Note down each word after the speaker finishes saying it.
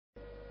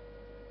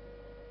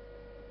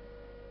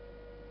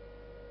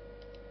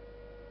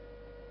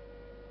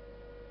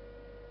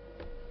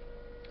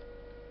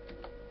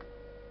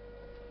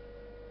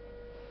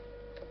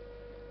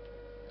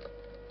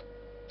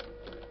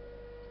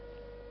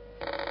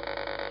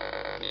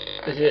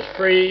This is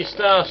free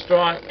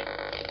Starstrike.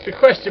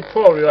 Requested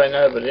probably by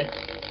nobody.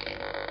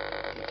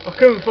 I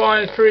couldn't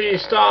find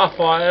 3D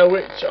Starfighter,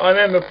 which I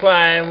remember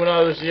playing when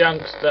I was a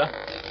youngster.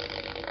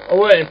 I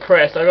weren't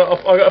impressed. I got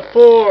a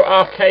 4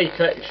 arcade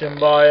collection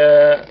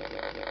by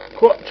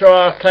Quattro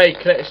arcade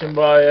collection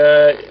by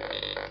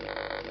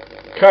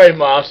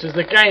Codemasters.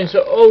 The games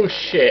are all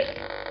shit,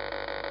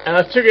 and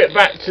I took it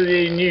back to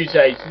the news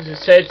agents and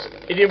said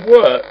it didn't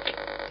work,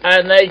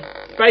 and they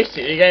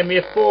basically gave me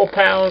a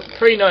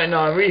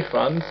 £3.99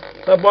 refund,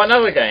 so I buy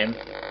another game.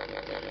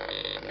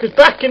 Because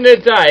back in the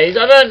days,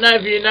 I don't know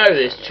if you know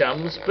this,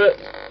 chums, but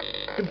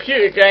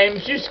computer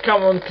games used to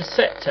come on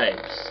cassette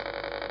tapes.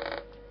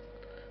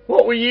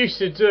 What we used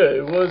to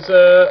do was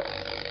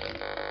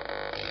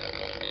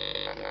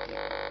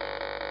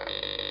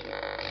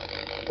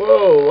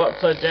whoa,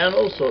 upside down,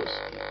 all sorts.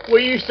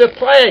 We used to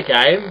play a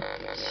game,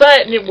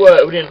 say it didn't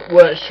work, we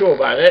weren't sure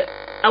about it,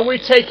 and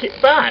we'd take it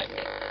back.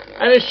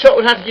 And the shop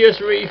would have to give us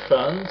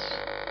refunds.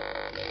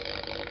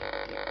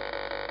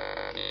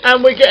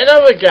 And we get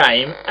another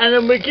game, and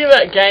then we give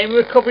that game,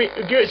 we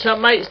give it to our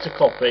mates to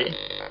copy,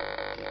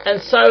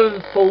 and so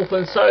forth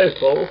and so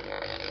forth.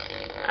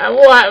 And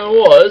what happened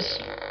was,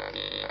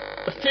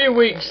 a few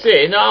weeks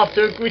in,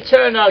 after we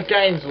turn our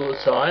games all the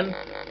time,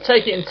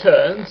 take it in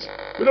turns,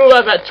 we'd all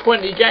have about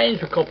 20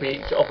 games we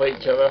copy off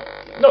each other.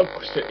 Not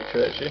strictly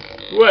true actually.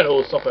 We weren't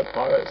all software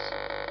pirates.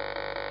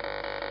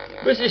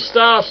 This is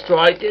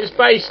Starstrike. It's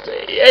based,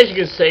 as you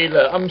can see,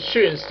 look, I'm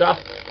shooting stuff.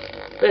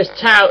 There's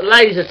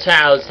laser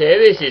towers here.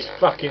 This is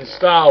fucking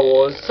Star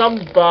Wars.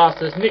 Some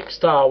bastards nicked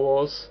Star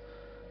Wars.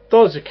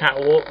 Those are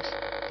catwalks.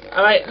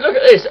 I mean, look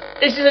at this.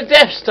 This is a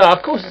Death Star.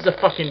 Of course it's a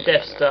fucking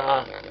Death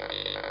Star.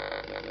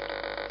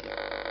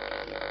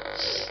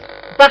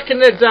 Back in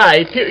the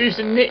day, people used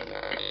to nick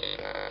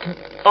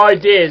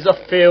ideas of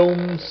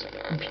films,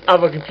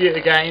 other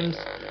computer games,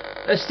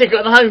 and stick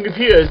it on home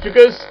computers,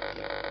 because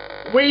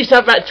we used to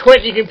have about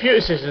 20 computer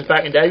systems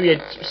back in the day. We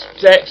had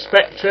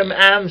Spectrum,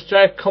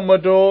 Amstrad,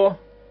 Commodore.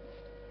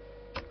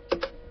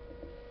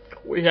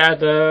 We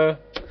had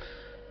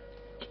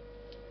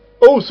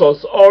all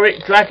sorts,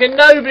 Auric, Dragon.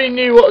 Nobody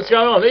knew what was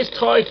going on. It's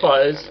TIE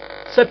fighters,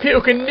 so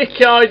people can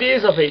nick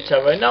ideas off each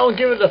other. No one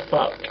gave a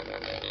fuck.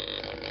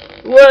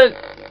 Weren't.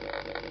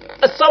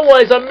 In some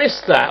ways, I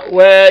missed that,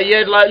 where you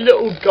had like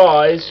little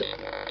guys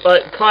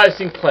like Clive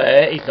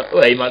Sinclair. He's not.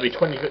 Well, he might be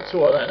 20 foot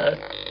tall. I don't know.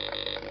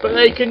 But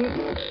they can.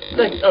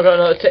 I've got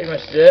another text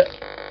message here.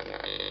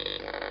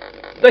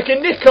 They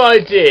can nick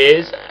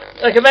ideas.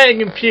 They can make a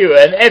computer,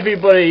 and a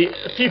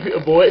few people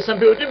bought it, some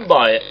people didn't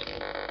buy it.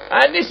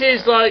 And this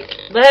is like,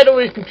 they had all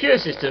these computer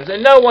systems,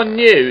 and no one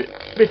knew.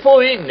 Before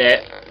the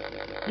internet,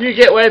 you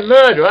get away with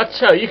murder. I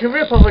tell you, you can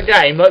rip off a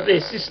game like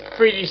this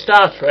 3D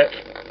Star Trek,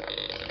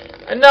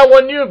 and no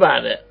one knew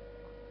about it.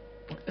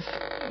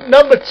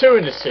 Number 2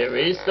 in the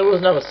series, there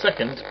was another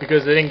second,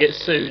 because they didn't get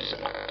sued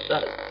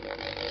at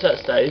that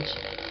stage,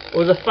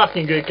 was a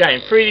fucking good game.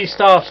 3D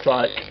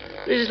Starstrike.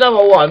 This is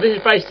number 1. This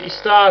is basically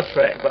Star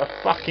Trek, but a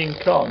fucking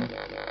con.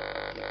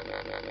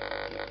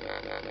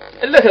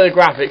 And look at the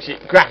graphics.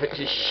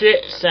 Graphics is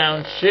shit,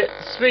 sound shit,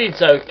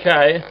 speed's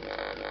okay.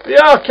 The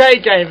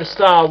arcade game for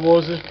Star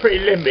Wars is pretty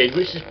limited,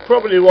 which is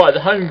probably why the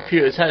home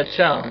computers had a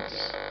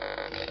chance.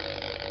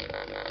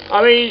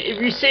 I mean,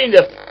 if you've seen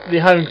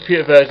the home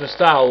computer version of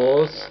Star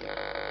Wars,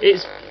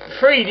 it's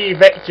 3D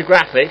vector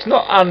graphics,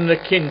 not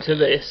unakin to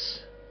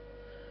this.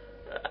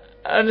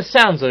 And the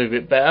sound's a little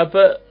bit better,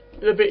 but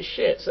a bit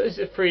shit. So this is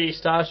a 3D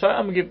Starstrike.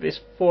 I'm going to give this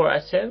 4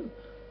 out of 10.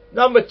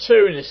 Number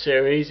 2 in the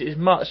series is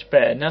much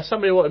better. Now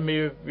somebody wanted me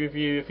to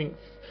review, I think,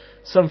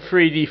 some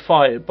 3D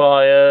fight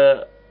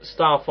by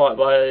Starfight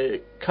by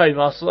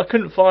Codemasters. I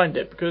couldn't find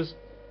it because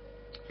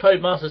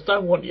Codemasters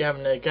don't want you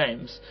having their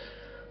games.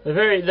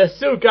 They're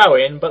still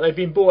going, but they've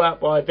been bought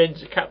out by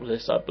venture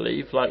capitalists, I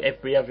believe, like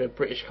every other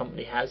British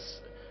company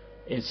has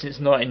since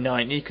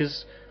 1990.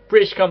 Because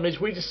British companies,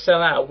 we just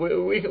sell out.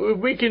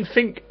 We can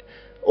think.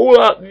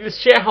 The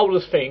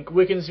shareholders think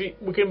we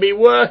can be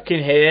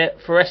working here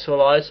for rest of our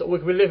lives, or we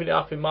can be living it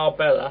up in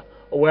Marbella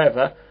or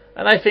wherever,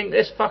 and they think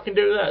let's fucking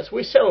do that. So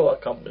we sell all our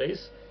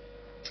companies.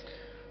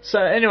 So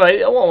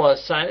anyway, what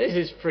was I saying?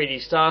 This is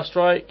 3D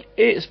Starstrike.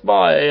 It's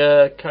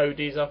by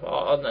Cody's. I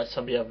don't know,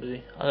 somebody else.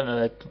 I don't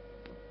know. They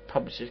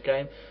published this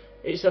game.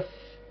 It's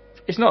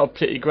not a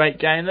particularly great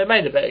game. They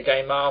made a better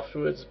game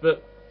afterwards,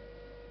 but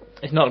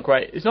it's not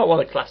great. It's not one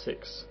of the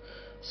classics.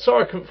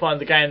 Sorry I couldn't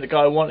find the game the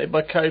guy wanted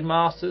by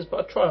Codemasters, but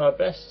I tried my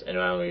best.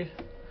 Anyway,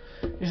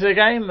 this is a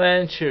game,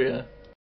 and cheerio.